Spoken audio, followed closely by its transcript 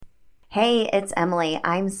Hey, it's Emily.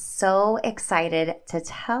 I'm so excited to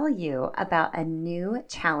tell you about a new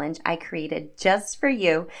challenge I created just for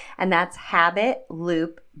you, and that's Habit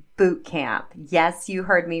Loop Bootcamp. Yes, you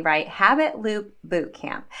heard me right. Habit Loop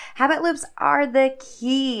Bootcamp. Habit loops are the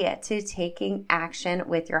key to taking action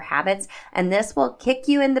with your habits, and this will kick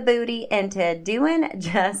you in the booty into doing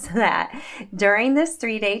just that. During this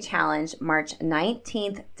 3-day challenge, March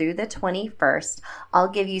 19th through the 21st, I'll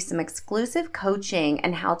give you some exclusive coaching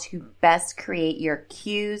and how to best create your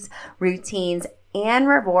cues, routines, and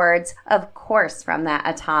rewards, of course, from that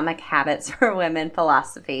Atomic Habits for Women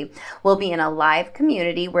philosophy. We'll be in a live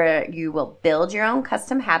community where you will build your own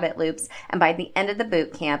custom habit loops, and by the end of the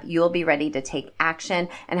boot camp, you will be ready to take action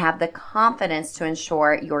and have the confidence to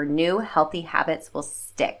ensure your new healthy habits will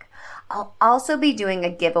stick. I'll also be doing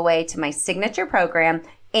a giveaway to my signature program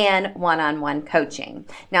and one-on-one coaching.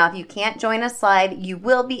 Now, if you can't join us live, you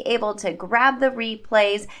will be able to grab the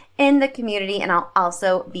replays in the community, and I'll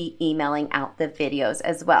also be emailing out the videos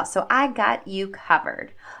as well. So I got you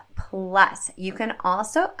covered. Plus, you can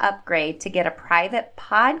also upgrade to get a private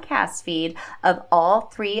podcast feed of all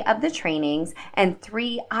 3 of the trainings and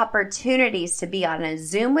 3 opportunities to be on a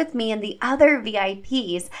Zoom with me and the other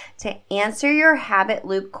VIPs to answer your habit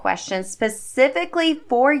loop questions specifically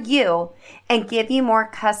for you and give you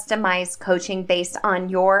more customized coaching based on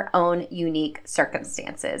your own unique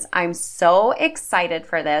circumstances. I'm so excited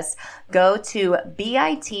for this. Go to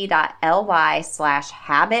bit.ly/habit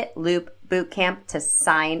loop bootcamp to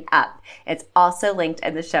sign up. It's also linked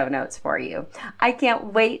in the show notes for you. I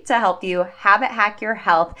can't wait to help you habit hack your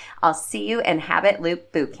health. I'll see you in Habit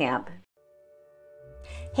Loop Bootcamp.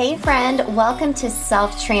 Hey friend, welcome to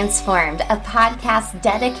Self Transformed, a podcast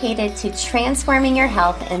dedicated to transforming your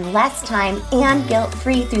health in less time and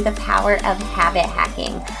guilt-free through the power of habit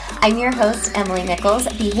hacking. I'm your host, Emily Nichols,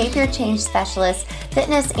 behavior change specialist,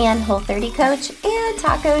 fitness and Whole30 coach, and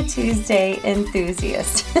Taco Tuesday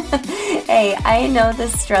enthusiast. Hey, I know the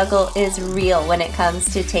struggle is real when it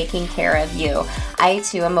comes to taking care of you. I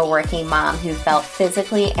too am a working mom who felt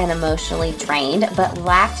physically and emotionally drained, but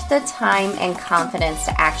lacked the time and confidence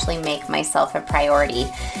to actually make myself a priority.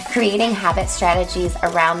 Creating habit strategies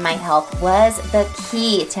around my health was the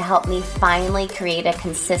key to help me finally create a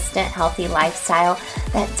consistent, healthy lifestyle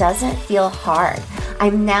that doesn't feel hard.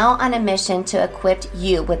 I'm now on a mission to equip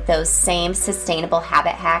you with those same sustainable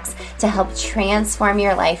habit hacks to help transform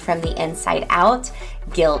your life from the inside out,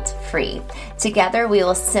 guilt-free. Together, we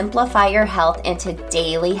will simplify your health into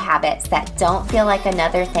daily habits that don't feel like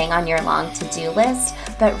another thing on your long to-do list,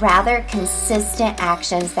 but rather consistent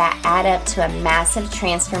actions that add up to a massive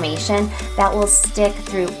transformation that will stick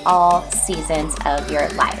through all seasons of your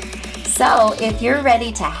life. So if you're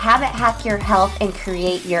ready to habit hack your health and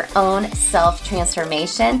create your own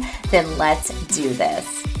self-transformation, then let's do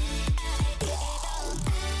this.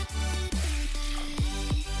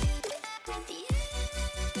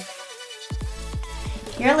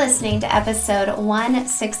 You're listening to episode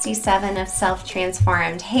 167 of Self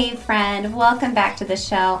Transformed. Hey friend, welcome back to the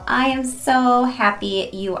show. I am so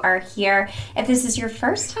happy you are here. If this is your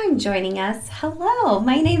first time joining us, hello,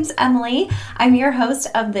 my name's Emily. I'm your host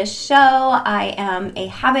of this show. I am a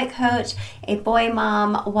habit coach, a boy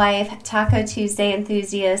mom, wife, Taco Tuesday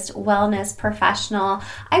enthusiast, wellness professional.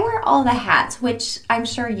 I wear all the hats, which I'm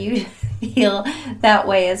sure you feel that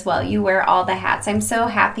way as well. You wear all the hats. I'm so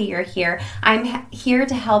happy you're here. I'm here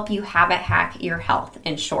to help you habit hack your health,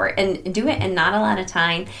 in short, and do it in not a lot of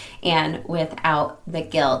time and without the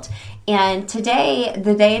guilt. And today,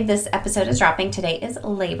 the day this episode is dropping, today is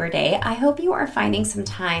Labor Day. I hope you are finding some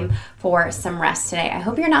time for some rest today. I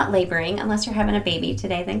hope you're not laboring unless you're having a baby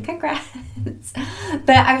today, then congrats.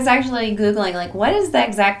 But I was actually Googling, like, what is the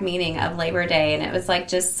exact meaning of Labor Day? And it was like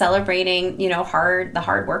just celebrating, the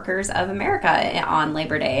hard workers of America on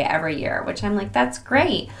Labor Day every year, which I'm like, that's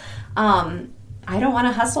great. I don't want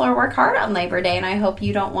to hustle or work hard on Labor Day, and I hope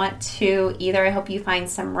you don't want to either. I hope you find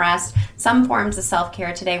some rest, some forms of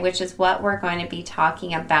self-care today, which is what we're going to be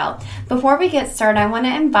talking about. Before we get started, I want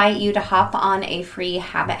to invite you to hop on a free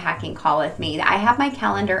habit hacking call with me. I have my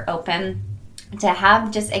calendar open to have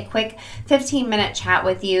just a quick 15-minute chat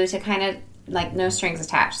with you to kind of like no strings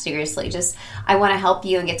attached, seriously. Just, I want to help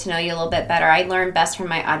you and get to know you a little bit better. I learn best from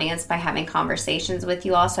my audience by having conversations with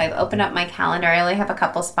you all. So I've opened up my calendar. I only have a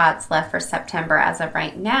couple spots left for September as of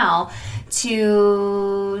right now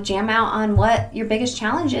to jam out on what your biggest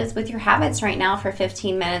challenge is with your habits right now for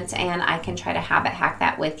 15 minutes, and I can try to habit hack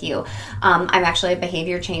that with you. I'm actually a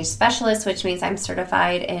behavior change specialist, which means I'm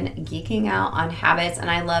certified in geeking out on habits, and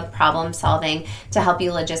I love problem solving to help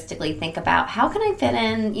you logistically think about how can I fit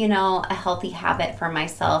in, a healthy habit for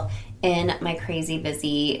myself in my crazy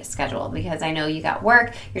busy schedule, because I know you got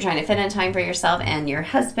work, you're trying to fit in time for yourself and your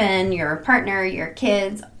husband, your partner, your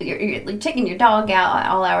kids, you're taking your dog out at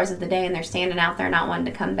all hours of the day and they're standing out there not wanting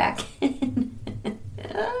to come back in.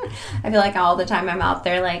 I feel like all the time I'm out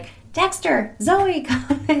there like, Dexter, Zoe,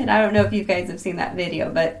 come in. I don't know if you guys have seen that video,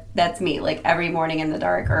 but that's me, like every morning in the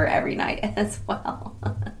dark or every night as well.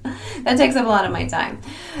 That takes up a lot of my time.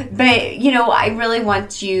 But, you know, I really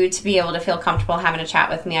want you to be able to feel comfortable having a chat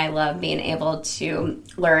with me. I love being able to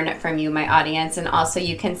learn from you, my audience. And also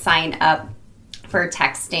you can sign up for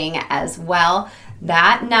texting as well.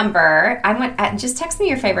 That number, just text me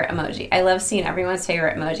your favorite emoji. I love seeing everyone's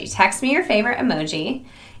favorite emoji. Text me your favorite emoji.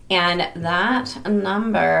 And that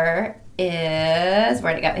number is,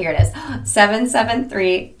 where'd it go? Here it is,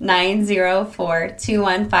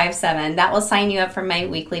 773-904-2157. That will sign you up for my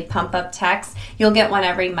weekly pump-up text. You'll get one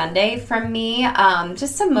every Monday from me.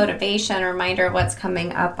 Just some motivation, a reminder of what's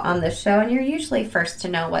coming up on the show. And you're usually first to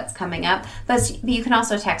know what's coming up. But you can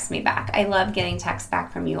also text me back. I love getting texts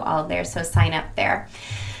back from you all there, so sign up there.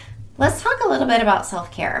 Let's talk a little bit about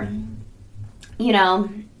self-care. You know,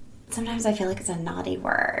 sometimes I feel like it's a naughty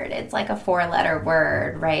word. It's like a 4-letter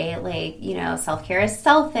word, right? Like, you know, self-care is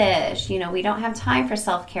selfish. You know, we don't have time for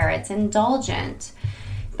self-care. It's indulgent.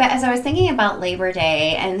 But as I was thinking about Labor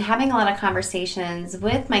Day and having a lot of conversations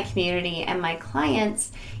with my community and my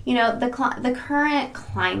clients, you know, the current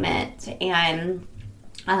climate and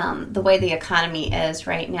the way the economy is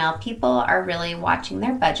right now, people are really watching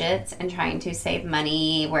their budgets and trying to save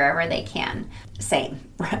money wherever they can. Same,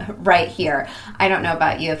 right here. I don't know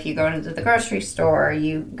about you, if you go into the grocery store,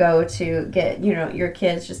 you go to get, you know, your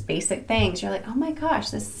kids just basic things, you're like, oh my gosh,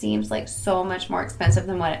 this seems like so much more expensive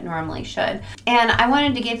than what it normally should. And I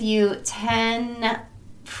wanted to give you 10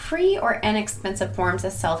 free or inexpensive forms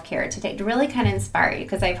of self-care today to really kind of inspire you,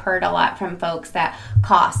 because I've heard a lot from folks that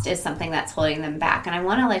cost is something that's holding them back. And I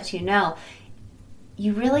want to let you know,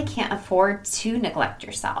 you really can't afford to neglect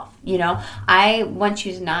yourself. You know, I want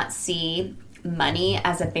you to not see money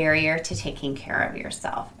as a barrier to taking care of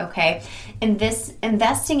yourself, okay? And this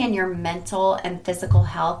investing in your mental and physical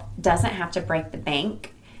health doesn't have to break the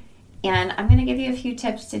bank. And I'm going to give you a few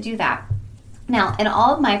tips to do that. Now, in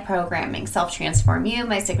all of my programming, Self-Transform You,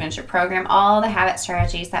 my signature program, all the habit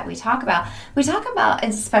strategies that we talk about,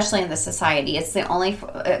 especially in the society,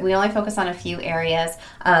 we only focus on a few areas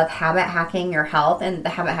of habit hacking your health and the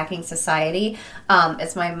habit hacking society.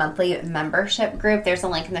 It's my monthly membership group. There's a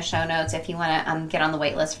link in the show notes if you want to get on the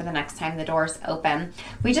wait list for the next time the doors open.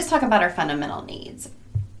 We just talk about our fundamental needs.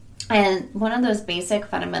 And one of those basic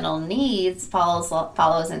fundamental needs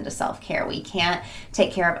follows into self-care. We can't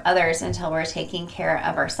take care of others until we're taking care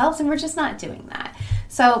of ourselves, and we're just not doing that.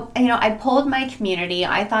 So, you know, I polled my community.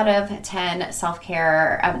 I thought of 10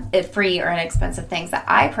 self-care, free or inexpensive things that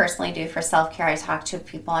I personally do for self-care. I talked to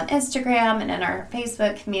people on Instagram and in our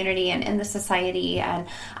Facebook community and in the society, and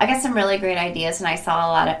I got some really great ideas, and I saw a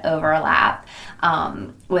lot of overlap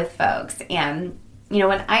with folks. And you know,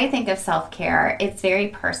 when I think of self-care, it's very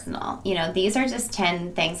personal. You know, these are just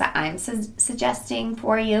 10 things that I'm suggesting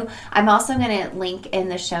for you. I'm also going to link in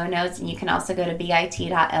the show notes, and you can also go to bit.ly/free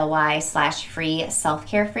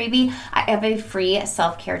self-care freebie. I have a free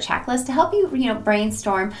self-care checklist to help you, you know,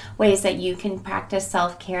 brainstorm ways that you can practice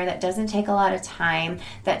self-care that doesn't take a lot of time,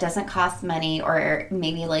 that doesn't cost money, or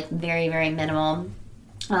maybe like very, very minimal,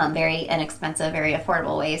 very inexpensive, very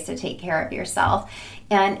affordable ways to take care of yourself.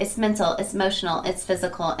 And it's mental, it's emotional, it's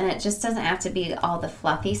physical, and it just doesn't have to be all the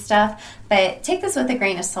fluffy stuff. But take this with a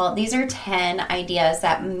grain of salt. These are 10 ideas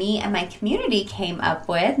that me and my community came up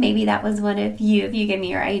with. Maybe that was one of you. If you give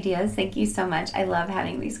me your ideas, thank you so much. I love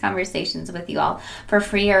having these conversations with you all for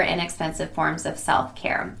free or inexpensive forms of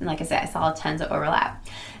self-care. And like I said, I saw tons of overlap.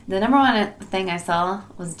 The number one thing I saw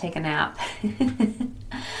was take a nap.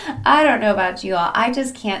 I don't know about you all. I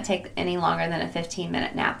just can't take any longer than a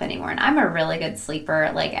 15-minute nap anymore. And I'm a really good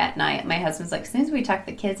sleeper, like at night. My husband's like, as soon as we tuck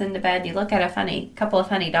the kids into bed, you look at a couple of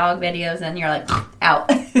funny dog videos and you're like, out.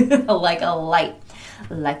 like a light,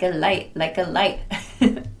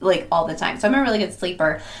 like all the time. So I'm a really good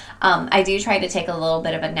sleeper. I do try to take a little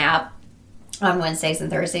bit of a nap on Wednesdays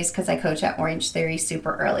and Thursdays because I coach at Orange Theory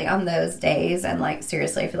super early on those days. And like,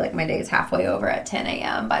 seriously, I feel like my day is halfway over at 10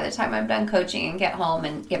 a.m. by the time I'm done coaching and get home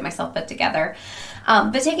and get myself put together.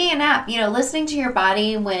 But taking a nap, you know, listening to your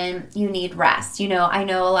body when you need rest. You know, I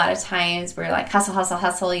know a lot of times we're like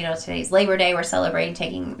hustle. You know, today's Labor Day. We're celebrating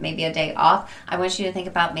taking maybe a day off. I want you to think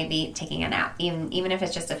about maybe taking a nap, even if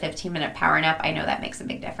it's just a 15-minute power nap. I know that makes a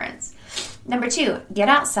big difference. Number 2, get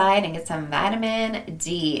outside and get some vitamin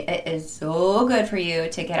D. It is so good for you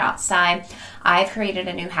to get outside. I've created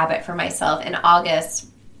a new habit for myself. In August,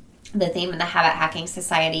 the theme of the Habit Hacking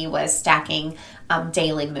Society was stacking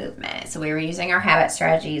daily movement. So we were using our habit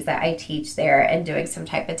strategies that I teach there and doing some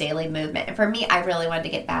type of daily movement. And for me, I really wanted to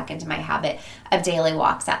get back into my habit of daily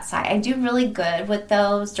walks outside. I do really good with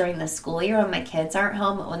those during the school year when my kids aren't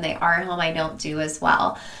home, but when they are home, I don't do as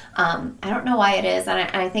well. I don't know why it is, and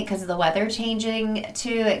I think because of the weather changing too,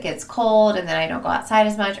 it gets cold, and then I don't go outside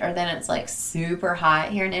as much, or then it's like super hot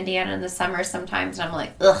here in Indiana in the summer sometimes, and I'm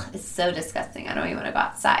like, ugh, it's so disgusting. I don't even want to go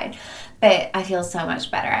outside. But I feel so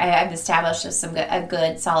much better. I've established a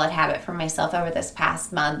good solid habit for myself over this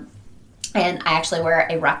past month. And I actually wear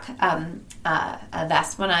a ruck a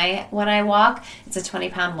vest when I walk. It's a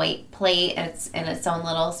 20-pound weight plate, and it's in its own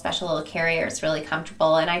little special little carrier. It's really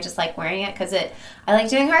comfortable, and I just like wearing it because I like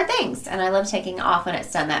doing hard things, and I love taking off when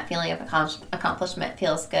it's done. That feeling of accomplishment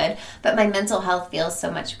feels good, but my mental health feels so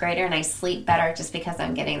much greater, and I sleep better just because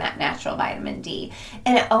I'm getting that natural vitamin D.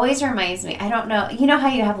 And it always reminds me, I don't know, you know how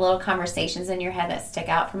you have little conversations in your head that stick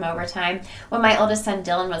out from over time? When my oldest son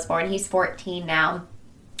Dylan was born, he's 14 now.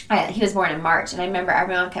 He was born in March, and I remember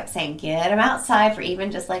everyone kept saying, get him outside for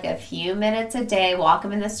even just like a few minutes a day, walk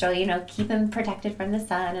him in the stroller, keep him protected from the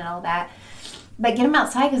sun and all that. But get him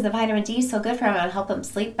outside because the vitamin D is so good for him and help him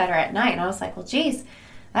sleep better at night. And I was like, well, geez,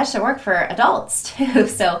 that should work for adults too.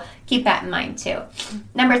 So keep that in mind too.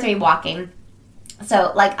 Number 3, walking.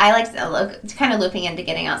 So I like to kind of looping into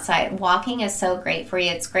getting outside. Walking is so great for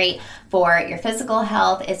you. It's great for your physical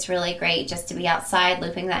health. It's really great just to be outside,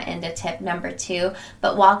 looping that into tip number 2.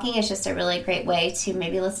 But walking is just a really great way to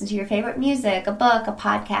maybe listen to your favorite music, a book, a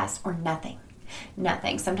podcast, or nothing.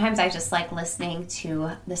 Sometimes I just like listening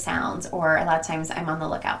to the sounds, or a lot of times I'm on the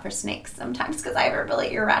lookout for snakes sometimes because I have a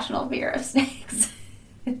really irrational fear of snakes.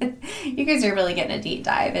 You guys are really getting a deep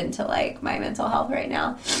dive into like my mental health right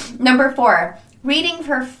now. Number 4, reading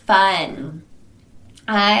for fun.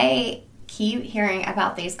 I keep hearing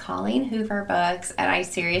about these Colleen Hoover books, and I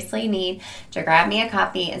seriously need to grab me a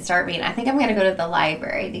copy and start reading. I think I'm going to go to the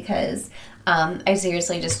library because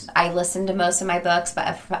I listen to most of my books,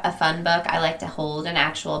 but a fun book, I like to hold an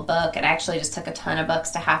actual book. And I actually just took a ton of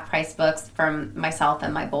books to Half Price Books from myself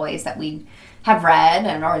and my boys that we have read,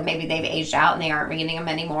 or maybe they've aged out and they aren't reading them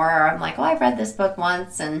anymore. Or I'm like, I've read this book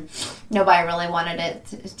once and nobody really wanted it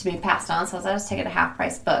to be passed on, so I'll just take it to Half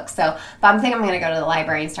Price Books. But I'm thinking I'm going to go to the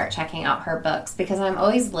library and start checking out her books because I'm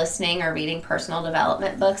always listening or reading personal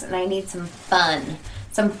development books, and I need some fun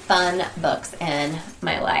books in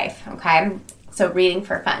my life, okay? So reading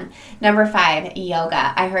for fun. Number 5,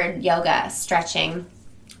 yoga. I heard yoga, stretching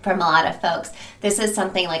from a lot of folks. This is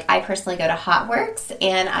something like I personally go to HotWorks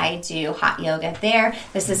and I do hot yoga there.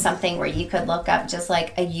 This is something where you could look up just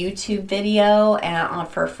like a YouTube video and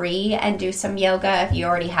for free and do some yoga. If you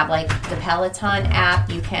already have like the Peloton app,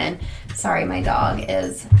 you can, sorry, my dog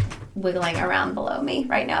is wiggling around below me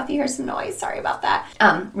right now. If you hear some noise, sorry about that.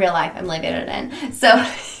 Real life, I'm living it in. So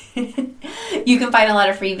you can find a lot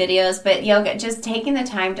of free videos, but yoga, just taking the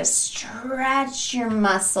time to stretch your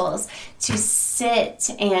muscles, to sit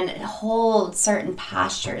and hold certain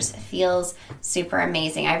postures feels super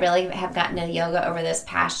amazing. I really have gotten to yoga over this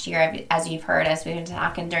past year. As you've heard, as we've been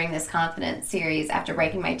talking during this confidence series, after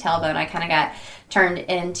breaking my tailbone, I kind of got turned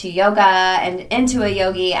into yoga and into a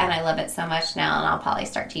yogi, and I love it so much now, and I'll probably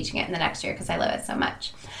start teaching it in the next year because I love it so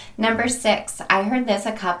much. Number 6, I heard this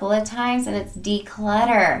a couple of times, and it's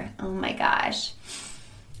declutter. Oh my gosh.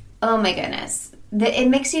 Oh my goodness. It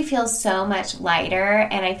makes you feel so much lighter,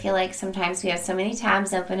 and I feel like sometimes we have so many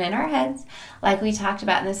tabs open in our heads, like we talked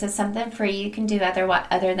about, and this is something free you can do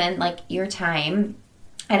other than like your time.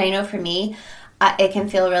 And I know for me, it can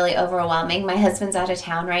feel really overwhelming. My husband's out of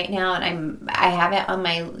town right now, and I have it on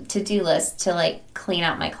my to-do list to like clean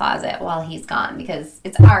out my closet while he's gone, because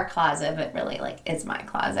it's our closet, but really like it's my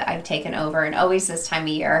closet. I've taken over, and always this time of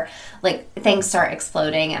year, like things start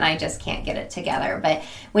exploding and I just can't get it together. But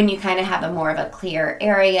when you kind of have a more of a clear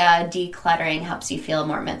area, decluttering helps you feel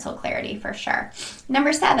more mental clarity for sure.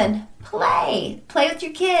 Number 7, play with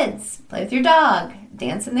your kids, play with your dog,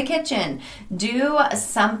 dance in the kitchen, do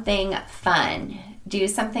something fun.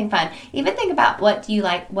 Even think about what you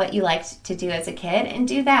liked to do as a kid, and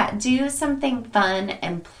do that. Do something fun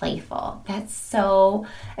and playful.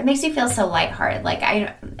 It makes you feel so lighthearted.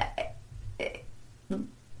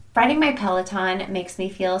 Riding my Peloton makes me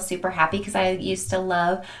feel super happy because I used to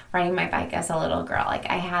love riding my bike as a little girl. Like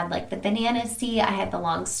I had like the banana seat, I had the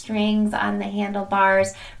long strings on the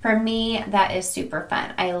handlebars. For me, that is super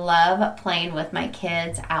fun. I love playing with my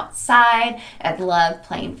kids outside. I love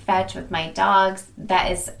playing fetch with my dogs.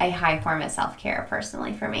 That is a high form of self-care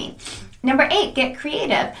personally for me. Number 8, get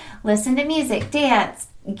creative. Listen to music, dance,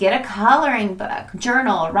 get a coloring book,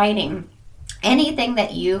 journal, writing. anything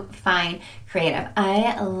that you find creative.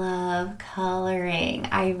 I love coloring.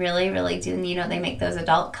 I really, really do. And they make those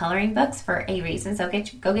adult coloring books for a reason. So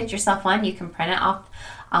go get yourself one. You can print it off.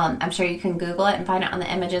 I'm sure you can Google it and find it on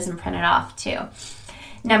the images and print it off too.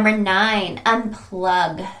 Number 9,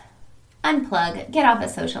 unplug. Get off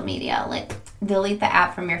of social media. Delete the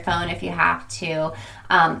app from your phone if you have to.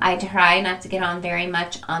 I try not to get on very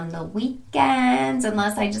much on the weekends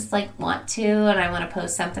unless I just want to and I want to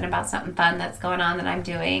post something about something fun that's going on that I'm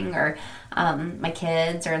doing, or my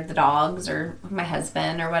kids or the dogs or my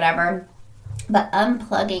husband or whatever. But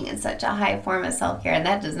unplugging is such a high form of self-care, and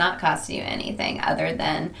that does not cost you anything other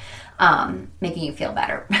than making you feel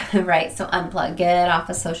better, right? So unplug, get off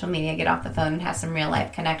of social media, get off the phone, and have some real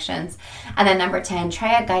life connections. And then number 10,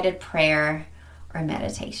 try a guided prayer or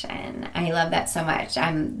meditation. I love that so much.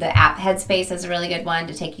 The app Headspace is a really good one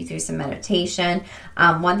to take you through some meditation.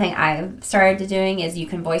 One thing I've started doing is you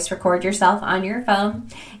can voice record yourself on your phone,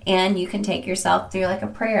 and you can take yourself through a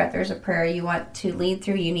prayer. If there's a prayer you want to lead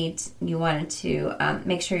through, you wanted to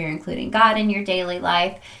make sure you're including God in your daily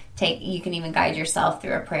life. You can even guide yourself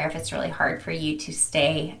through a prayer if it's really hard for you to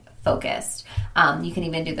stay focused. You can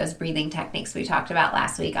even do those breathing techniques we talked about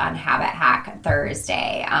last week on Habit Hack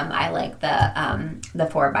Thursday. I like the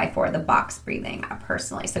 4x4, the box breathing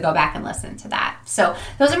personally. So go back and listen to that. So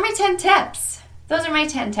those are my 10 tips.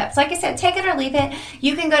 Like I said, take it or leave it.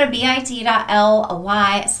 You can go to bit.ly/free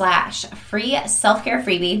self-care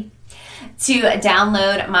freebie to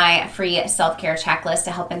download my free self-care checklist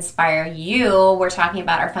to help inspire you. We're talking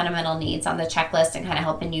about our fundamental needs on the checklist and kind of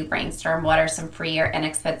helping you brainstorm what are some free or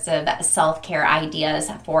inexpensive self-care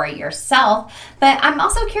ideas for yourself. But I'm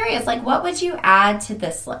also curious, what would you add to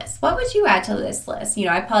this list?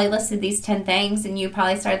 I probably listed these 10 things and you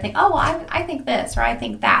probably started thinking, I think this or I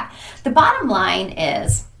think that. The bottom line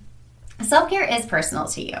is, self-care is personal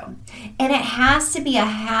to you, and it has to be a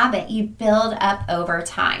habit you build up over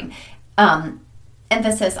time.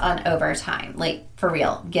 Emphasis on over time, for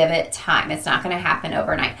real, give it time. It's not going to happen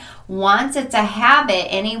overnight. Once it's a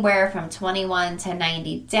habit, anywhere from 21 to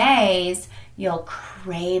 90 days, you'll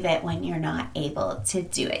crave it when you're not able to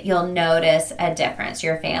do it. You'll notice a difference.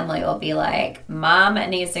 Your family will be like, Mom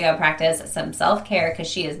needs to go practice some self-care because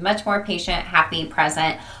she is much more patient, happy,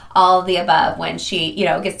 present, all of the above when she,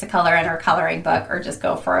 gets to color in her coloring book or just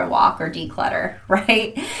go for a walk or declutter,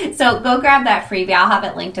 right? So go grab that freebie. I'll have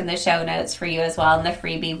it linked in the show notes for you as well in the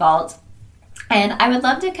freebie vault. And I would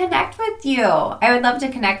love to connect with you.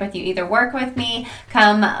 Either work with me,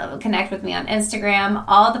 come connect with me on Instagram,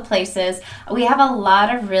 all the places. We have a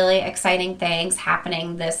lot of really exciting things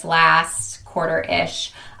happening this last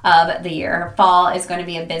quarter-ish of the year. Fall is going to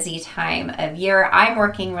be a busy time of year. I'm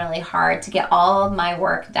working really hard to get all of my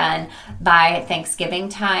work done by Thanksgiving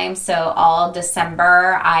time, so all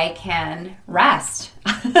December I can rest.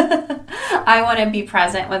 I want to be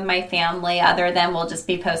present with my family, other than we'll just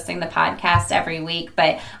be posting the podcast every week,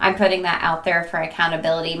 but I'm putting that out there for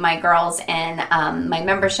accountability. My girls in my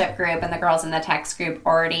membership group and the girls in the text group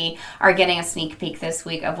already are getting a sneak peek this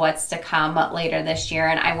week of what's to come later this year,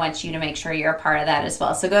 and I want you to make sure you're a part of that as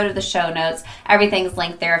well. So go to the show notes. Everything's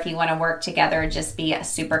linked there if you want to work together, just be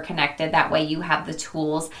super connected. That way you have the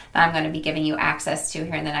tools that I'm going to be giving you access to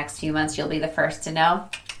here in the next few months. You'll be the first to know.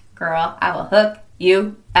 Girl, I will hook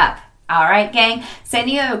you up. All right, gang. Send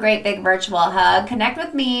you a great big virtual hug. Connect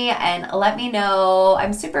with me and let me know.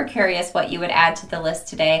 I'm super curious what you would add to the list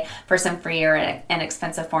today for some free or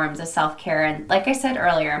inexpensive forms of self-care. And like I said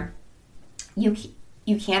earlier, you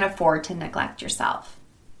can't afford to neglect yourself.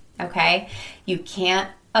 Okay? You can't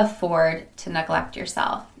afford to neglect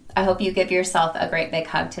yourself. I hope you give yourself a great big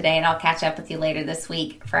hug today, and I'll catch up with you later this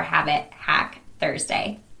week for Habit Hack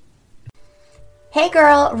Thursday. Hey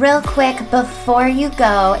girl, real quick before you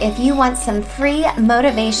go, if you want some free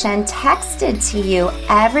motivation texted to you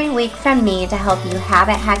every week from me to help you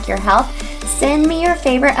habit hack your health, send me your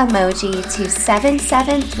favorite emoji to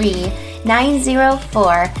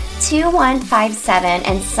 773-904-2157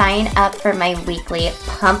 and sign up for my weekly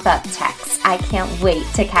pump up text. I can't wait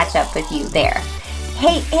to catch up with you there.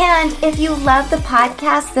 Hey, and if you love the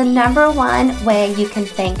podcast, the number one way you can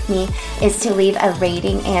thank me is to leave a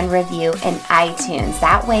rating and review in iTunes.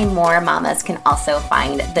 That way more mamas can also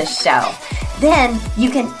find the show. Then you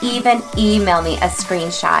can even email me a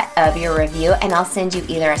screenshot of your review and I'll send you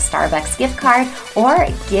either a Starbucks gift card or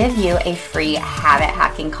give you a free habit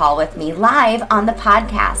hacking call with me live on the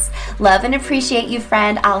podcast. Love and appreciate you,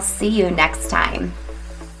 friend. I'll see you next time.